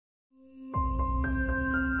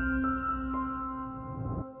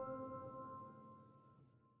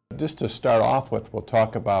just to start off with, we'll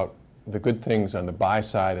talk about the good things on the buy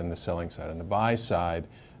side and the selling side. On the buy side,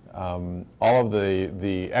 all of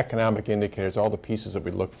the economic indicators, all the pieces that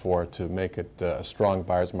we look for to make it a strong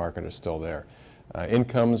buyer's market are still there.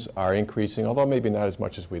 Incomes are increasing, although maybe not as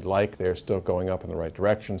much as we'd like. They're still going up in the right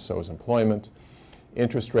direction, so is employment.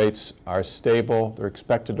 Interest rates are stable. They're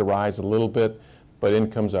expected to rise a little bit, but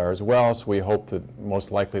incomes are as well, so we hope that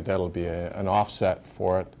most likely that'll be an offset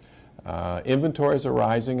for it. Inventories are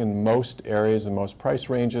rising in most areas and most price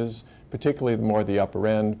ranges, particularly more the upper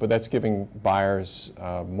end, but that's giving buyers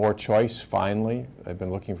more choice finally. They've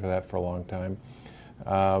been looking for that for a long time.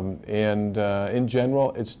 In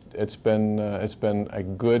general, it's been a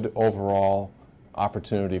good overall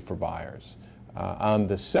opportunity for buyers. On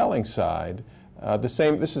the selling side, this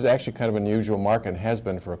is actually kind of an unusual market and has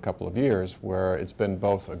been for a couple of years, where it's been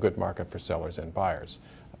both a good market for sellers and buyers.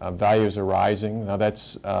 Values are rising. Now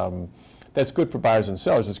that's good for buyers and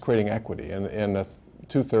sellers. It's creating equity, and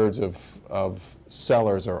two-thirds of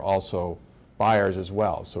sellers are also buyers as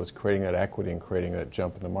well. So it's creating that equity and creating that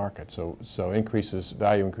jump in the market. So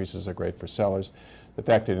value increases are great for sellers. The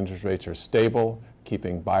fact that interest rates are stable,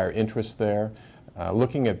 keeping buyer interest there.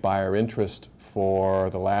 Looking at buyer interest for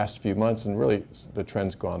the last few months, and really the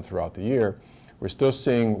trend's gone throughout the year, we're still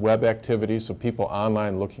seeing web activity, so people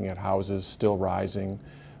online looking at houses still rising.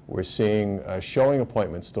 We're seeing showing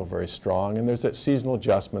appointments still very strong, and there's that seasonal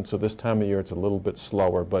adjustment, so this time of year it's a little bit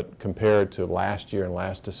slower, but compared to last year and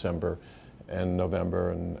last December and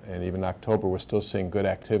November and even October, we're still seeing good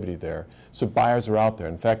activity there. So buyers are out there.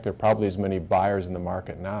 In fact, there are probably as many buyers in the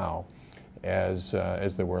market now as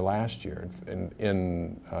there were last year.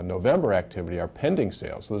 In November activity, our pending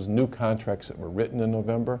sales, those new contracts that were written in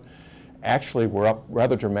November, actually were up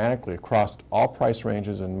rather dramatically across all price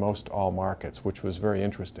ranges in most all markets, which was very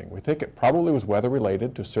interesting. We think it probably was weather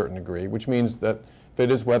related to a certain degree, which means that if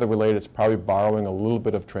it is weather related, it's probably borrowing a little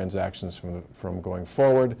bit of transactions from going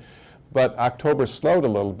forward. But October slowed a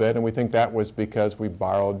little bit, and we think that was because we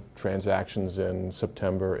borrowed transactions in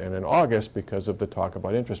September and in August because of the talk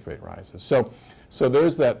about interest rate rises. So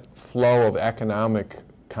there's that flow of economic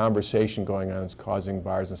conversation going on that's causing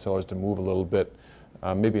buyers and sellers to move a little bit,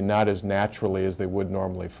 maybe not as naturally as they would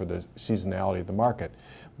normally for the seasonality of the market.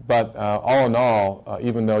 But all in all,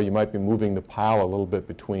 even though you might be moving the pile a little bit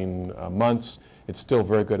between months, it's still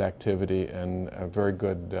very good activity and very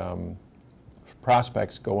good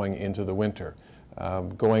prospects going into the winter.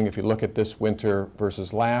 If you look at this winter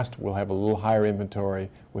versus last, we'll have a little higher inventory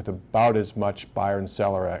with about as much buyer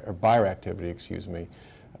activity, excuse me.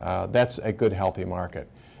 That's a good, healthy market.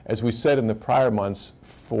 As we said in the prior months,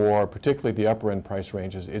 for particularly the upper end price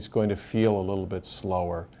ranges, it's going to feel a little bit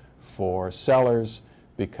slower for sellers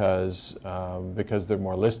because there are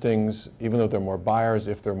more listings. Even though there are more buyers,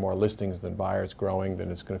 if there are more listings than buyers growing, then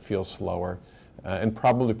it's going to feel slower. And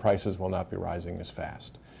probably prices will not be rising as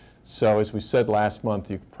fast. So as we said last month,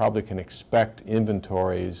 you probably can expect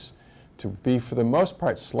inventories to be, for the most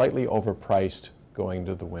part, slightly overpriced going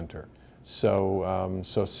into the winter. So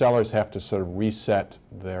sellers have to sort of reset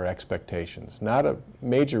their expectations. Not a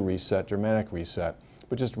major reset, dramatic reset,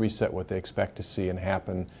 but just reset what they expect to see and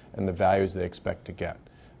happen and the values they expect to get.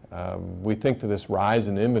 We think that this rise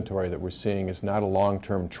in inventory that we're seeing is not a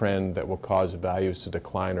long-term trend that will cause values to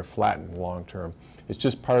decline or flatten long term. It's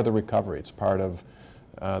just part of the recovery. It's part of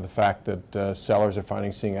the fact that sellers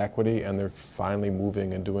are seeing equity, and they're finally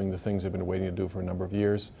moving and doing the things they've been waiting to do for a number of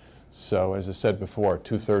years. So as I said before,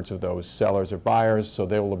 two-thirds of those sellers are buyers, so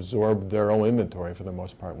they will absorb their own inventory for the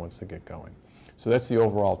most part once they get going. So that's the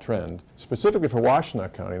overall trend. Specifically for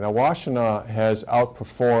Washtenaw County. Now, Washtenaw has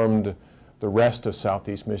outperformed the rest of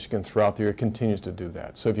southeast Michigan throughout the year. It continues to do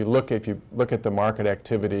that. So if you look at the market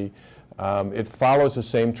activity, it follows the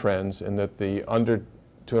same trends in that the under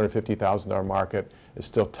 $250,000 market is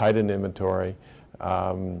still tight in inventory.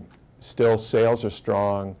 Still sales are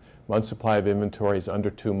strong. Month supply of inventory is under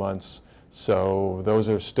 2 months. So those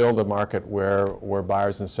are still the market where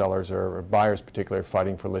buyers and sellers, or buyers particularly, are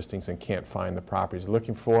fighting for listings and can't find the properties they're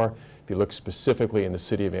looking for. If you look specifically in the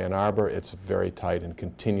city of Ann Arbor, it's very tight and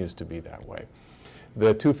continues to be that way.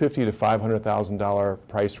 The $250,000 to $500,000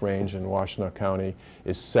 price range in Washtenaw County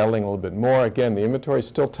is selling a little bit more. Again, the inventory is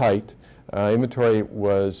still tight. Inventory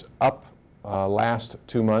was up last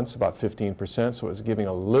 2 months, about 15%, so it was giving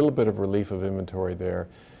a little bit of relief of inventory there.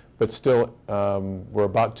 But still, we're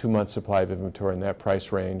about 2 months supply of inventory in that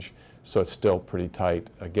price range, so it's still pretty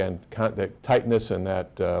tight. Again, that tightness and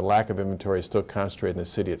that lack of inventory is still concentrated in the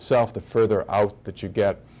city itself. The further out that you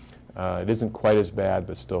get, it isn't quite as bad,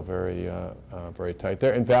 but still very, very tight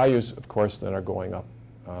there. And values, of course, then are going up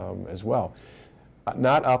as well.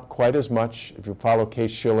 Not up quite as much. If you follow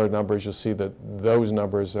Case-Shiller numbers, you'll see that those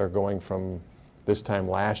numbers are going from this time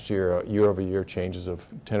last year, year-over-year changes of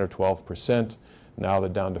 10 or 12%. Now they're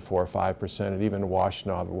down to 4 or 5%, and even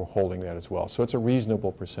Washtenaw, we're holding that as well. So it's a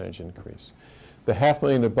reasonable percentage increase. The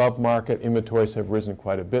 $500,000 above market, inventories have risen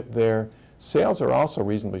quite a bit there. Sales are also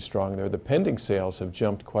reasonably strong there. The pending sales have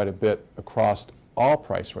jumped quite a bit across all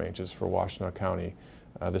price ranges for Washtenaw County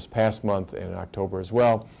this past month and in October as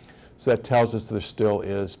well. So that tells us there still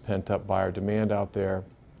is pent-up buyer demand out there.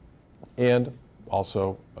 And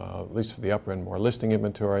also, at least for the upper end, more listing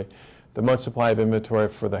inventory. The month supply of inventory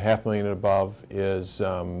for the $500,000 and above is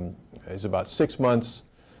about 6 months.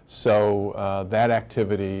 So that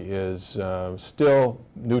activity is still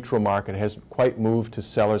neutral market. It hasn't quite moved to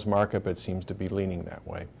seller's market, but it seems to be leaning that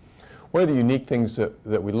way. One of the unique things that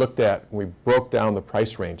we looked at, we broke down the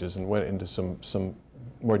price ranges and went into some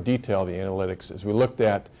more detail of the analytics, is we looked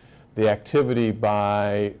at the activity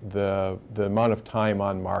by the amount of time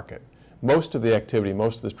on market. Most of the activity,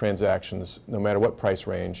 most of the transactions, no matter what price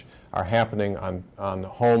range, are happening on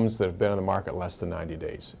homes that have been on the market less than 90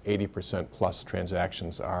 days. 80% plus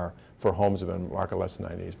transactions are for homes that have been on the market less than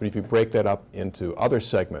 90 days. But if you break that up into other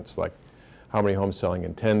segments, like how many homes selling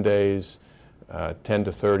in 10 days, 10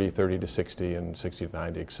 to 30, 30 to 60, and 60 to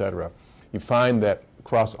 90, et cetera, you find that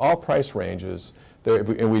across all price ranges, and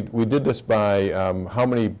we did this by how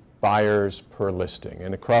many buyers per listing.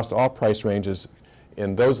 And across all price ranges,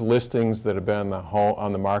 in those listings that have been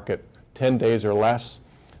on the market 10 days or less,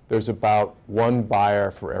 there's about 1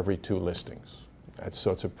 buyer for every 2 listings.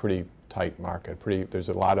 So it's a pretty tight market. There's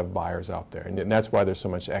a lot of buyers out there. And that's why there's so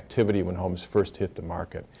much activity when homes first hit the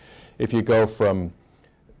market. If you go from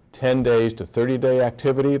 10 days to 30-day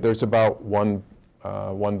activity, there's about one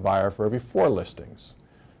buyer for every 4 listings.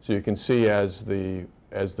 So you can see as the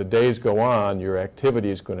days go on, your activity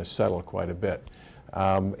is going to settle quite a bit.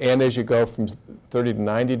 And as you go from 30 to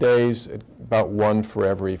 90 days, about 1 for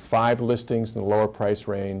every 5 listings in the lower price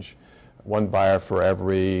range, 1 buyer for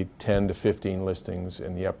every 10 to 15 listings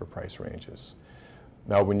in the upper price ranges.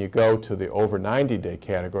 Now when you go to the over 90-day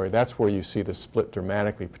category, that's where you see the split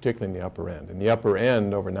dramatically, particularly in the upper end. In the upper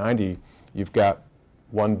end, over 90, you've got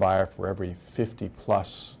 1 buyer for every 50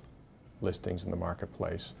 plus listings in the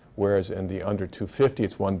marketplace, whereas in the under 250,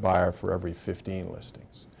 it's 1 buyer for every 15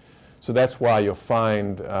 listings. So that's why you'll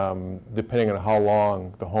find, depending on how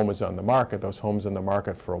long the home is on the market, those homes on the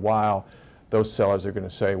market for a while, those sellers are going to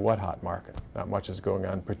say, what hot market? Not much is going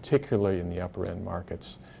on, particularly in the upper end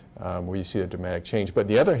markets where you see a dramatic change. But on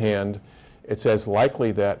the other hand, it's as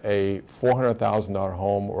likely that a $400,000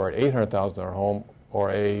 home or an $800,000 home or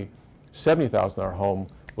a $70,000 home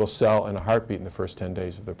will sell in a heartbeat in the first 10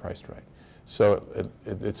 days if they're priced right. So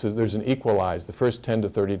there's an equalize. The first 10 to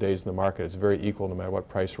 30 days in the market is very equal no matter what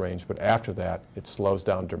price range, but after that it slows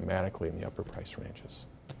down dramatically in the upper price ranges.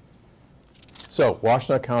 So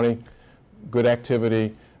Washtenaw County, good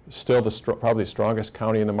activity, still probably the strongest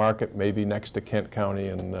county in the market, maybe next to Kent County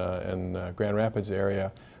and Grand Rapids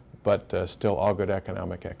area, but still all good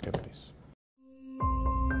economic activities.